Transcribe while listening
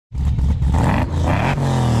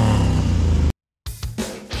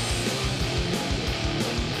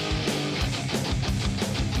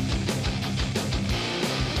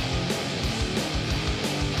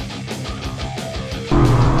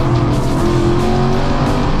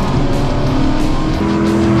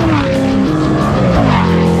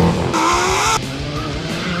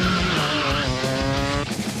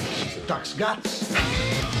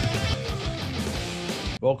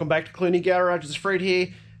Welcome back to Koni Garage. It's Fred here.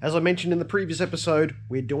 As I mentioned in the previous episode,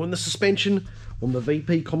 we're doing the suspension on the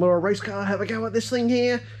VP Commodore race car. Have a go at this thing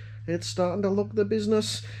here. It's starting to look the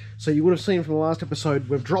business. So you would have seen from the last episode,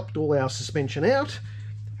 we've dropped all our suspension out.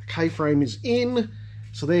 K-frame is in.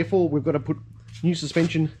 So therefore, we've got to put new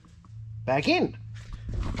suspension back in.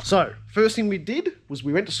 So, first thing we did was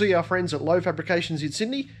we went to see our friends at Low Fabrications in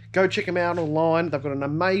Sydney. Go check them out online. They've got an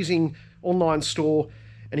amazing online store.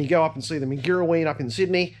 And you go up and see them in Girraween up in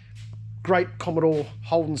Sydney. Great Commodore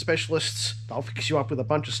Holden specialists. They'll fix you up with a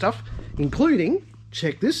bunch of stuff, including,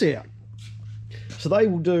 check this out. So they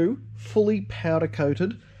will do fully powder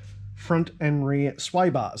coated front and rear sway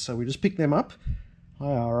bars. So we just pick them up. They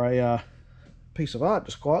are a piece of art,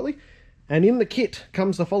 just quietly. And in the kit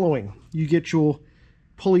comes the following. You get your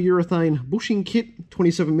polyurethane bushing kit,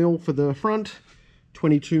 27mm for the front,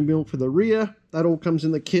 22mm for the rear. That all comes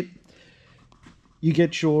in the kit. You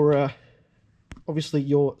get your, obviously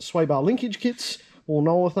your sway bar linkage kits, all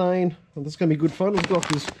nolethane. And that's going to be good fun.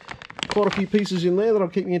 There's quite a few pieces in there that'll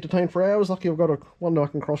keep me entertained for hours. Lucky I've got one that I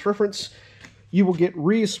can cross-reference. You will get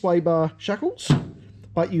rear sway bar shackles,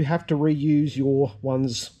 but you have to reuse your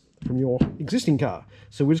ones from your existing car.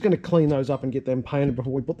 So we're just going to clean those up and get them painted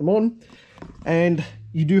before we put them on. And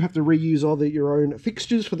you do have to reuse either your own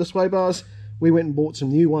fixtures for the sway bars. We went and bought some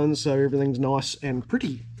new ones, so everything's nice and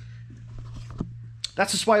pretty.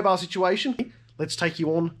 That's the sway bar situation. Let's take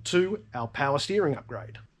you on to our power steering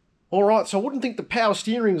upgrade. Alright, so I wouldn't think the power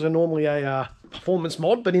steerings are normally a performance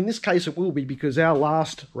mod, but in this case it will be because our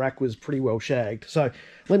last rack was pretty well shagged. So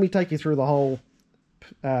let me take you through the whole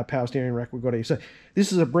power steering rack we've got here. So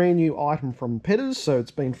this is a brand new item from Petters, so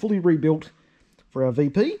it's been fully rebuilt for our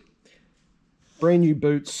VP. Brand new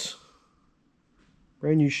boots,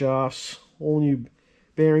 brand new shafts, all new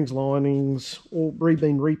bearings, linings, all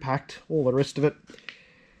been repacked, all the rest of it.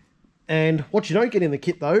 And what you don't get in the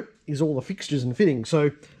kit though is all the fixtures and fittings.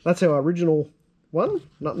 So that's our original one,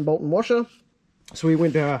 nut and bolt and washer. So we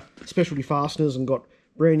went to our specialty fasteners and got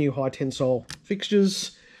brand new high tensile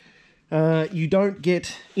fixtures. You don't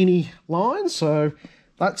get any lines, so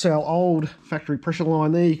that's our old factory pressure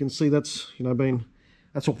line there. You can see that's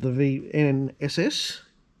that's off the VNSS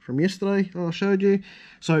from yesterday I showed you.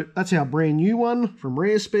 So that's our brand new one from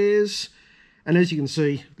Rare Spares. And as you can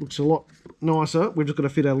see, it looks a lot nicer. We've just got to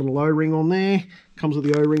fit our little O-ring on there. Comes with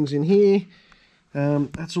the O-rings in here.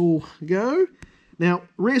 That's all go. Now,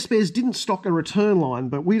 Rare Spares didn't stock a return line,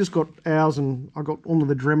 but we just got ours and I got onto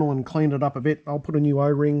the Dremel and cleaned it up a bit. I'll put a new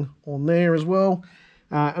O-ring on there as well.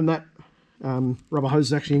 And that rubber hose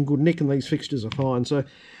is actually in good nick and these fixtures are fine. So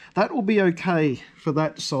that will be okay for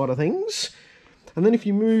that side of things. And then if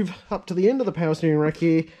you move up to the end of the power steering rack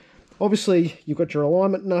here, obviously you've got your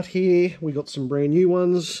alignment nut here. We got some brand new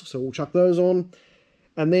ones, so we'll chuck those on.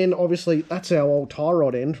 And then obviously that's our old tie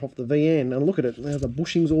rod end off the VN. And look at it, now the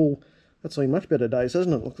bushing's all, that's seen much better days,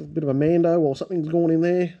 hasn't it? Looks a bit of a Mando or something's gone in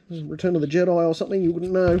there. Return of the Jedi or something, you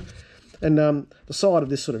wouldn't know. And the side of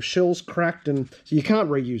this sort of shell's cracked, and so you can't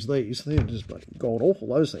reuse these. They're just god awful,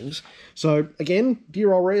 those things. So again,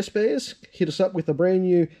 dear old Rare Spares, hit us up with a brand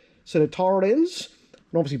new set of tie rod ends.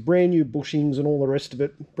 And obviously brand new bushings and all the rest of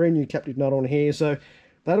it. Brand new captive nut on here, so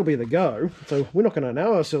that'll be the go. So we're not going to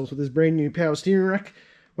know ourselves with this brand new power steering rack.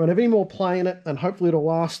 We won't have any more play in it, and hopefully it'll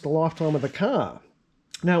last the lifetime of the car.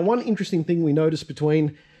 Now, one interesting thing we noticed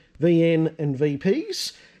between VN and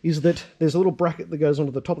VPs is that there's a little bracket that goes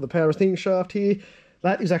onto the top of the power steering shaft here.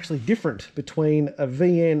 That is actually different between a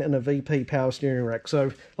VN and a VP power steering rack.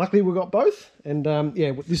 So luckily we've got both, and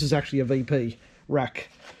yeah, this is actually a VP rack.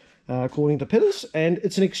 According to Petters, and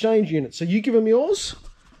it's an exchange unit. So you give them yours,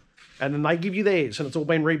 and then they give you theirs, and it's all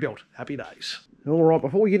been rebuilt. Happy days. All right,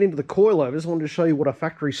 before we get into the coilovers, I wanted to show you what a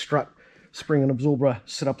factory strut spring and absorber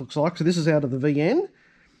setup looks like. So this is out of the VN.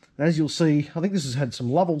 As you'll see, I think this has had some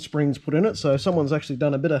Lovell springs put in it, so someone's actually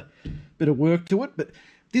done a bit of work to it. But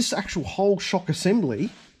this actual whole shock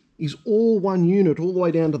assembly is all one unit, all the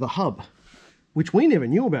way down to the hub, which we never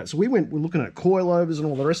knew about. So we're looking at coilovers and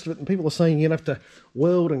all the rest of it, and people are saying you'd have to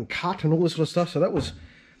weld and cut and all this sort of stuff. So that was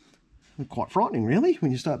quite frightening, really,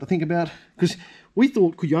 when you start to think about, because we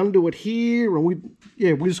thought, could you undo it here? And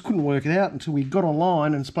we just couldn't work it out until we got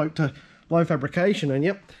online and spoke to Low Fabrication, and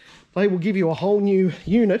yep, they will give you a whole new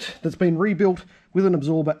unit that's been rebuilt with an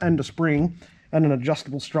absorber and a spring and an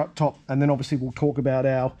adjustable strut top. And then obviously we'll talk about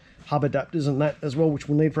our hub adapters and that as well, which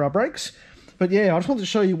we'll need for our brakes. But yeah, I just wanted to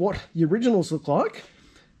show you what the originals look like,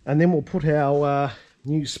 and then we'll put our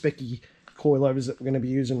new specky coilovers that we're going to be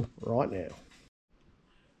using right now.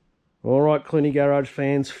 All right, Koni Garage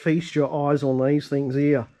fans, feast your eyes on these things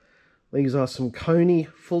here. These are some Koni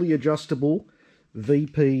fully adjustable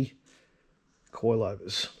VP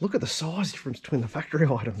coilovers. Look at the size difference between the factory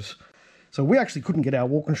items. So we actually couldn't get our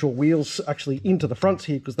Walkinshaw wheels actually into the fronts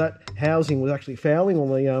here because that housing was actually fouling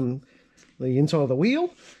on the inside of the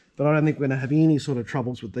wheel. But I don't think we're going to have any sort of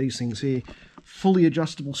troubles with these things here. Fully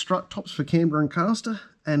adjustable strut tops for camber and caster,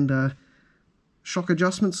 and shock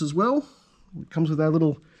adjustments as well. It comes with our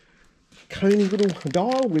little Koni little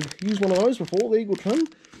dial. We've used one of those before. They're good fun.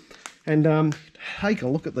 And take a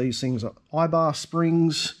look at these things. I-bar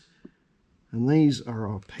springs. And these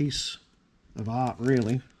are a piece of art,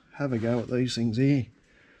 really. Have a go at these things here.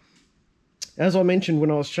 As I mentioned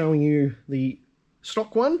when I was showing you the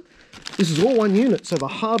stock one, this is all one unit. So the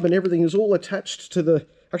hub and everything is all attached to the,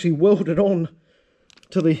 actually welded on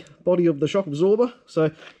to the body of the shock absorber.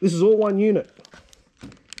 So this is all one unit.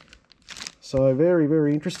 So very,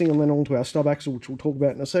 very interesting. And then on to our stub axle, which we'll talk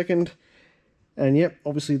about in a second. And yep,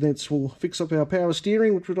 obviously this will fix up our power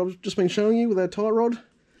steering, which I've just been showing you with our tie rod.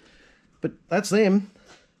 But that's them.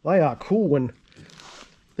 They are cool, and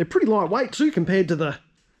they're pretty lightweight too compared to the,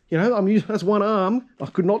 you know, I'm using that's one arm. I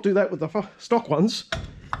could not do that with the stock ones.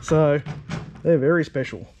 So they're very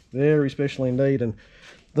special indeed. And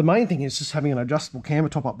the main thing is just having an adjustable camber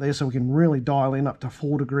top up there so we can really dial in up to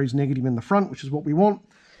 4 degrees negative in the front, which is what we want,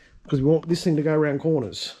 because we want this thing to go around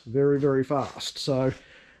corners very, very fast. So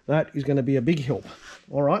that is going to be a big help.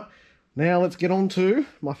 All right, now let's get on to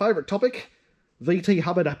my favourite topic, VT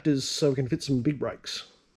hub adapters, so we can fit some big brakes.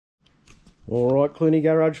 All right, Koni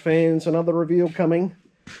Garage fans, another reveal coming.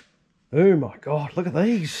 Oh my God, look at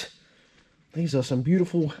these. These are some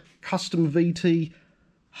beautiful custom VT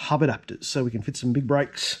hub adapters, so we can fit some big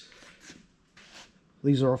brakes.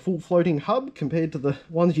 These are a full floating hub compared to the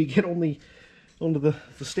ones you get on onto the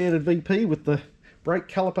standard VP with the brake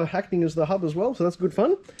caliper acting as the hub as well, so that's good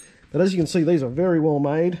fun. But as you can see, these are very well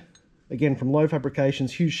made. Again, from Low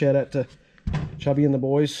Fabrications, huge shout out to Chubby and the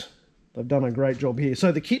boys. They've done a great job here.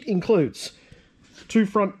 So the kit includes 2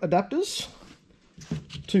 front adapters,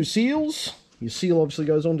 2 seals. Your seal obviously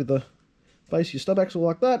goes onto the base of your stub axle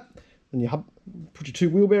like that. Then you put your 2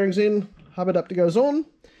 wheel bearings in, hub adapter goes on,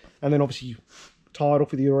 and then obviously you tie it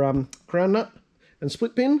off with your crown nut and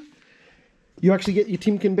split pin. You actually get your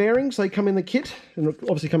Timken bearings. They come in the kit, and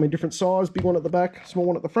obviously come in different size, big one at the back, small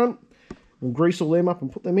one at the front. We'll grease all them up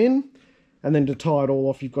and put them in. And then to tie it all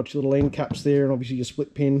off, you've got your little end caps there, and obviously your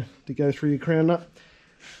split pin to go through your crown nut.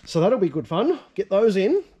 So that'll be good fun. Get those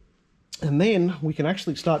in, and then we can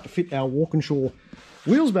actually start to fit our Walkinshaw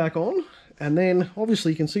wheels back on. And then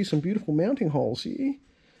obviously you can see some beautiful mounting holes here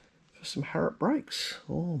for some Harrop brakes.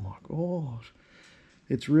 Oh my God.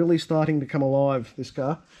 It's really starting to come alive, this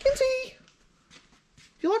car. Kinsey,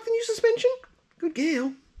 do you like the new suspension? Good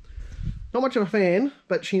girl. Not much of a fan,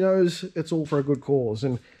 but she knows it's all for a good cause.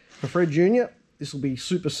 And for Fred Jr., this will be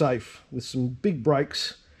super safe with some big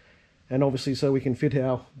brakes, and obviously so we can fit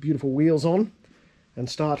our beautiful wheels on and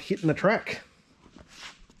start hitting the track.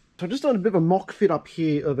 So I've just done a bit of a mock fit up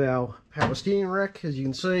here of our power steering rack. As you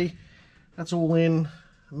can see, that's all in,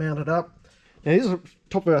 mounted up. Now here's the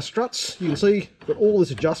top of our struts. You can see got all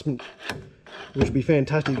this adjustment, which would be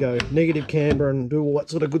fantastic to go negative camber and do all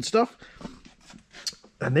that sort of good stuff.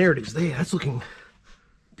 And there it is there. That's looking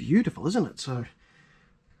beautiful, isn't it? So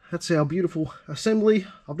that's our beautiful assembly.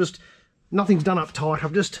 Nothing's done up tight.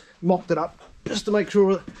 I've just mocked it up just to make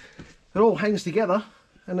sure that it all hangs together,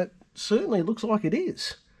 and it certainly looks like it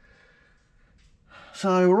is.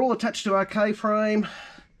 So we're all attached to our K-frame.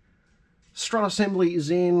 Strut assembly is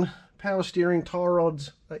in. Power steering, tie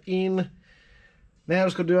rods are in. Now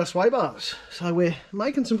just got to do our sway bars. So we're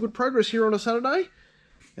making some good progress here on a Saturday,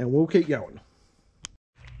 and we'll keep going.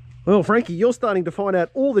 Well, Frankie, you're starting to find out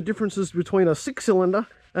all the differences between a 6-cylinder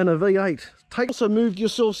and a V8. Also moved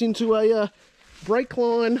yourselves into a brake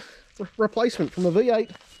line replacement from a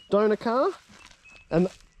V8 donor car, and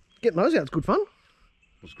getting those out's good fun.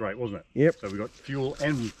 It was great, wasn't it? Yep. So we got fuel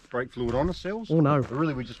and brake fluid on ourselves. Oh no! But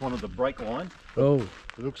really, we just wanted the brake line. Oh.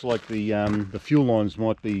 It looks like the fuel lines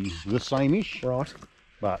might be the same-ish. Right.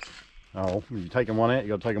 But oh, you're taking one out, you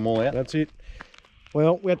got to take them all out. That's it.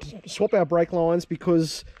 Well, we had to swap our brake lines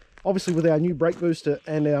because obviously with our new brake booster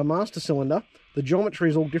and our master cylinder, the geometry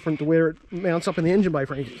is all different to where it mounts up in the engine bay,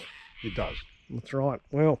 Frankie. It does. That's right.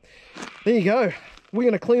 Well, there you go. We're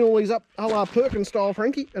going to clean all these up a la Perkins style,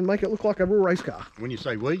 Frankie, and make it look like a real race car. When you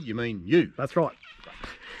say we, you mean you. That's right.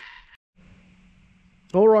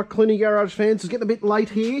 All right, Koni Garage fans, it's getting a bit late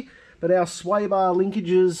here, but our sway bar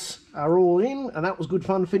linkages are all in, and that was good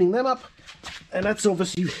fun fitting them up. And that's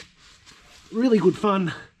obviously really good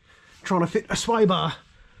fun trying to fit a sway bar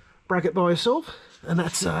bracket by yourself. And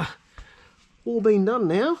that's all been done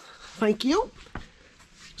now. Thank you.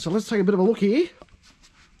 So let's take a bit of a look here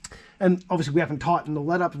And obviously we haven't tightened all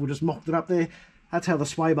that up, we've just mocked it up there. That's how the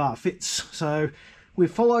sway bar fits. So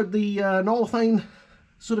we've followed the Nolithane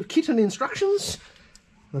sort of kit and instructions.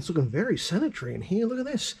 That's looking very sanitary in here. Look at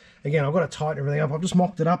this. Again, I've got to tighten everything up. I've just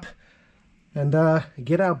mocked it up and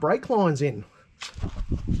get our brake lines in.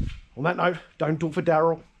 On that note, don't do it for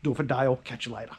Daryl, do it for Dale. Catch you later.